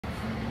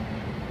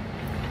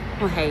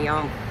Well, hey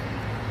y'all,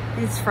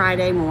 it's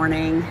Friday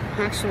morning.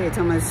 Actually, it's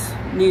almost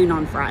noon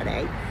on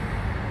Friday.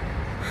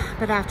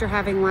 But after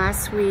having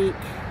last week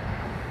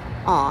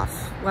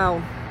off,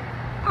 well,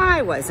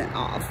 I wasn't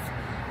off.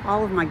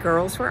 All of my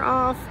girls were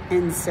off,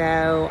 and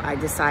so I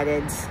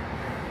decided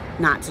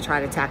not to try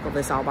to tackle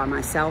this all by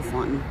myself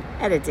on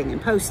editing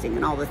and posting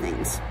and all the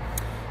things.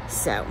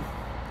 So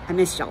I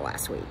missed y'all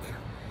last week.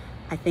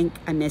 I think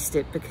I missed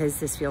it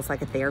because this feels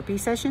like a therapy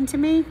session to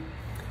me.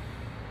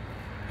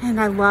 And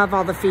I love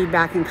all the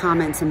feedback and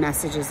comments and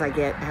messages I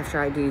get after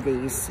I do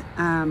these.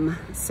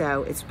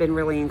 So it's been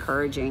really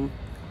encouraging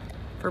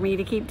for me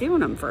to keep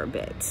doing them for a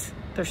bit.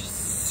 They're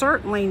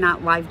certainly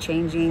not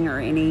life-changing or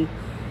any,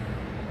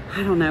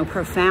 I don't know,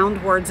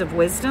 profound words of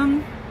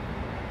wisdom.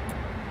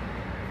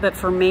 But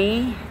for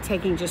me,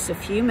 taking just a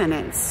few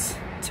minutes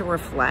to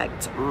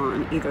reflect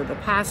on either the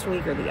past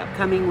week or the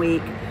upcoming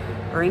week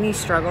or any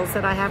struggles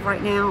that I have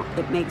right now,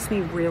 it makes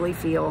me really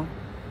feel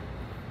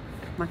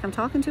like I'm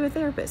talking to a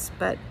therapist,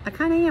 but I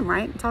kind of am,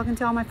 right? I'm talking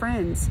to all my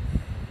friends,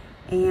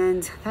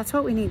 and that's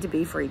what we need to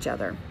be for each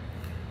other.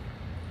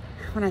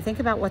 When I think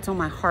about what's on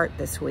my heart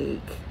this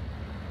week,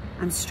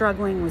 I'm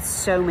struggling with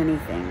so many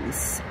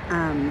things.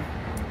 And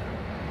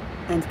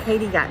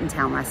Katie got in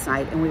town last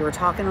night, and we were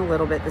talking a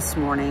little bit this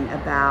morning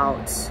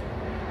about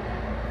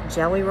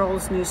Jelly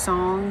Roll's new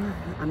song,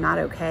 I'm Not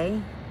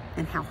Okay,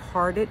 and how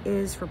hard it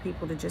is for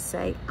people to just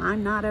say,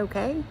 I'm not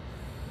okay.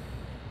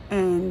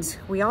 And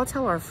we all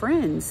tell our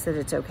friends that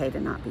it's okay to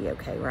not be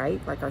okay,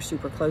 right? Like our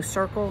super close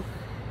circle,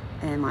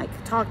 and like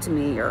talk to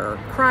me or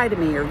cry to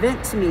me or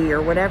vent to me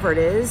or whatever it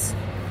is.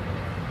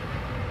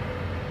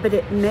 But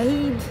it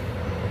made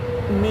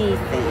me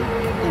think,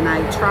 and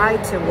I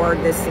tried to word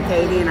this to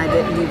Katie and I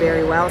didn't do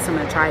very well, so I'm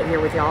gonna try it here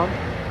with y'all.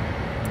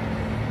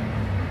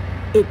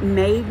 It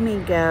made me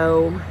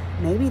go,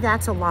 maybe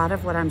that's a lot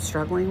of what I'm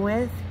struggling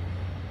with,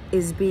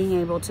 is being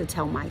able to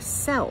tell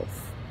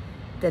myself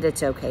that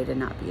it's okay to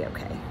not be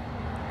okay.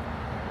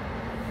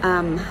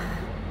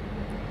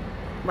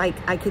 Like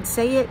I could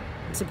say it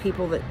to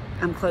people that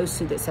I'm close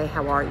to that say,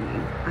 how are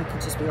you? I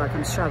could just be like,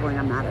 I'm struggling,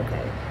 I'm not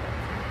okay.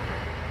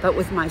 But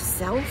with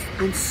myself,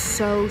 I'm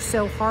so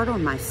hard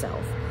on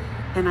myself.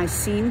 And I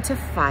seem to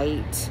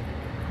fight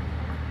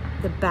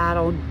the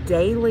battle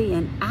daily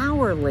and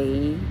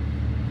hourly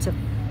to,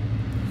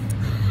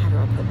 how do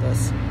I put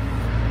this?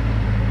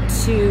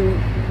 To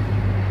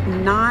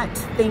not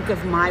think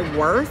of my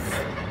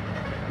worth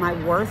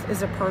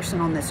as a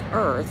person on this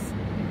earth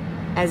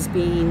as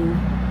being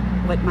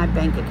what my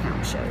bank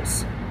account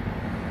shows.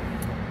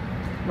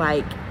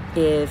 Like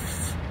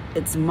if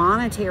it's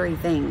monetary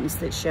things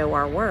that show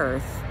our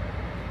worth,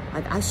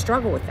 like I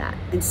struggle with that.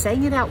 And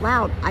saying it out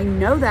loud, I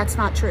know that's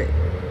not true.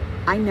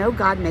 I know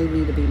God made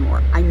me to be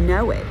more. I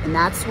know it. And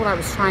that's what I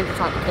was trying to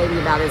talk to Katie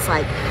about. It's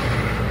like,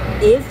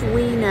 if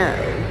we know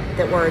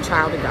that we're a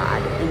child of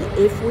God, and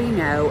if we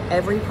know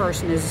every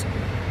person is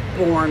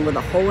born with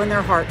a hole in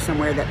their heart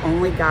somewhere that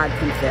only God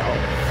can fill,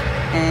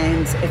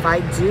 and if I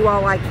do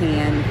all I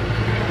can,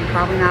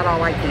 probably not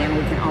all I can,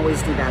 we can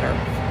always do better,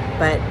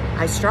 but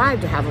I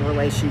strive to have a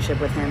relationship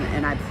with Him,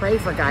 and I pray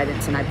for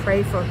guidance, and I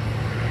pray for,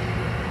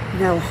 you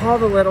know, all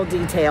the little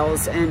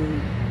details.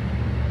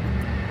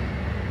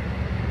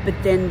 But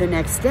then the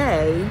next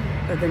day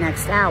or the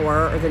next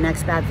hour or the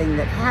next bad thing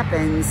that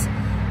happens,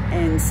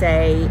 and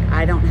say,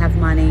 I don't have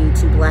money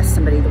to bless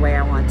somebody the way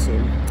I want to.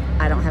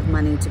 I don't have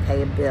money to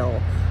pay a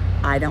bill.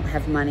 I don't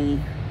have money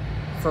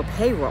for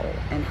payroll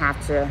and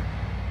have to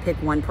pick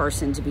one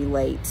person to be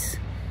late,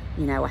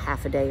 you know, a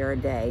half a day or a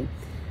day.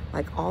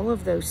 Like all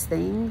of those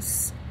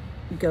things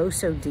go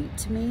so deep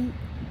to me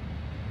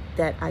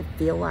that I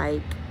feel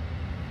like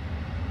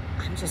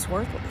I'm just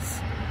worthless.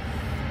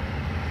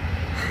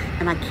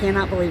 And I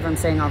cannot believe I'm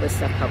saying all this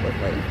stuff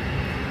publicly.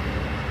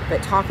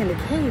 But talking to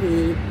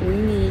Katie,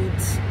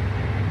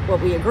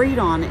 what we agreed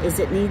on is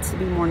it needs to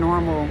be more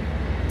normal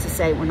to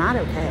say we're not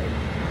okay.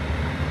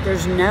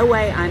 There's no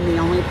way I'm the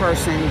only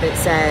person that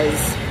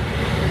says,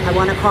 I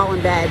want to crawl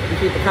in bed and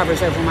keep the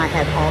covers over my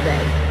head all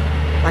day.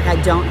 Like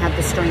I don't have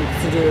the strength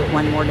to do it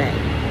one more day.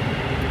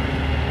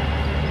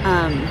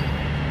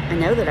 I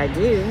know that I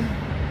do.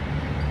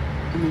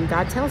 I mean,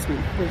 God tells me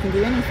we can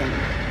do anything.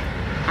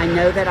 I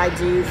know that I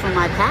do from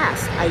my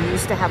past. I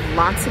used to have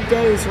lots of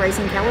days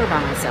raising Keller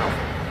by myself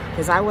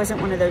because I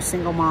wasn't one of those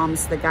single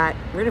moms that got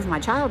rid of my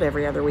child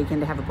every other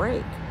weekend to have a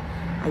break.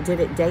 I did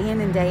it day in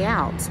and day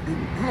out.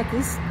 And heck,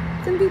 he's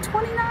gonna be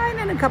 29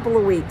 in a couple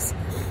of weeks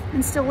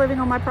and still living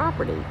on my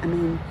property. I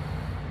mean,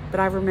 but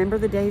I remember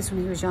the days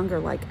when he was younger,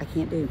 like I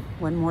can't do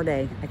one more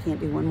day. I can't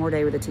do one more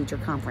day with a teacher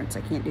conference.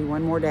 I can't do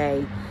one more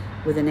day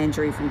with an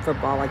injury from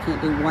football. I can't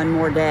do one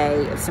more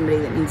day of somebody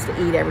that needs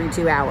to eat every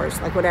 2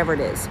 hours, like whatever it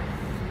is.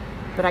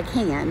 But I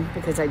can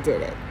because I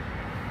did it.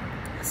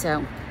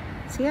 So,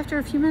 see, after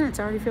a few minutes,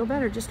 I already feel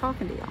better just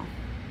talking to y'all.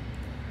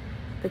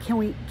 But can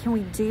we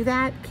do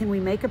that? Can we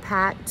make a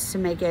pact to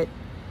make it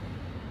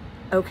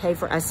okay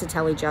for us to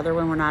tell each other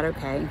when we're not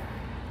okay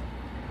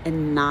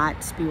and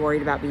not be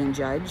worried about being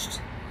judged?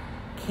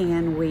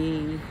 Can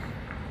we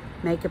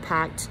make a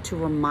pact to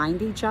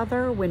remind each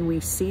other when we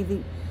see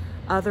the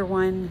other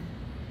one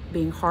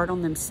being hard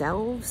on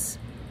themselves,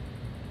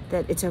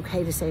 that it's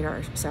okay to say to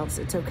ourselves,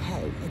 it's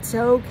okay. It's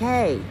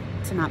okay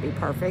to not be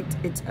perfect.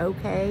 It's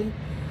okay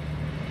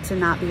to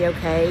not be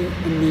okay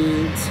and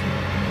need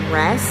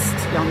rest.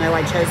 Y'all know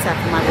I chose that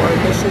for my word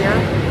this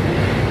year.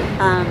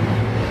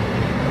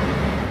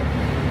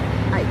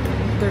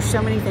 There's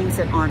so many things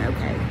that aren't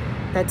okay.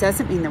 That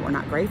doesn't mean that we're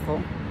not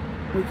grateful.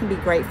 We can be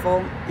grateful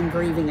and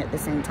grieving at the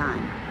same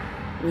time.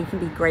 We can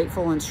be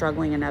grateful and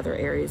struggling in other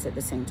areas at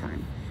the same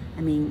time.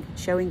 I mean,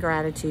 showing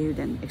gratitude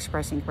and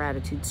expressing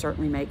gratitude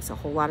certainly makes a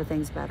whole lot of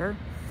things better.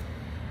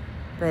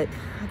 But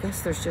I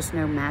guess there's just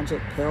no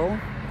magic pill.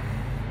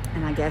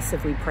 And I guess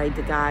if we prayed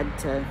to God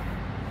to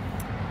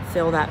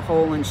fill that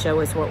hole and show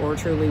us what we're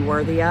truly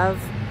worthy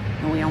of,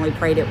 and we only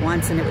prayed it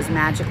once and it was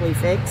magically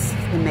fixed,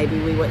 then maybe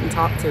we wouldn't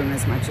talk to him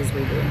as much as we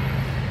do.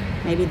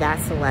 Maybe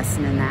that's the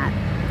lesson in that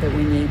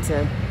we need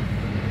to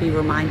be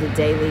reminded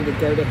daily to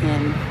go to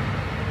him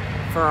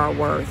for our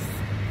worth.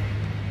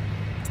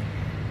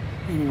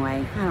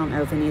 Anyway, I don't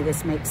know if any of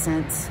this makes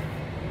sense,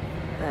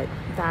 but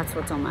that's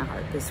what's on my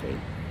heart this week.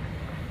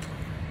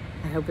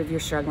 I hope if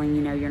you're struggling,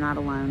 you know you're not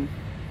alone.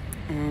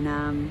 And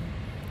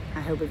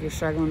I hope if you're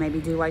struggling,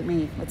 maybe do like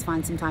me. Let's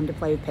find some time to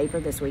play with paper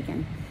this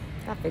weekend.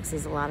 That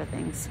fixes a lot of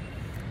things.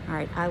 All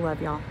right, I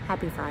love y'all.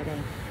 Happy Friday.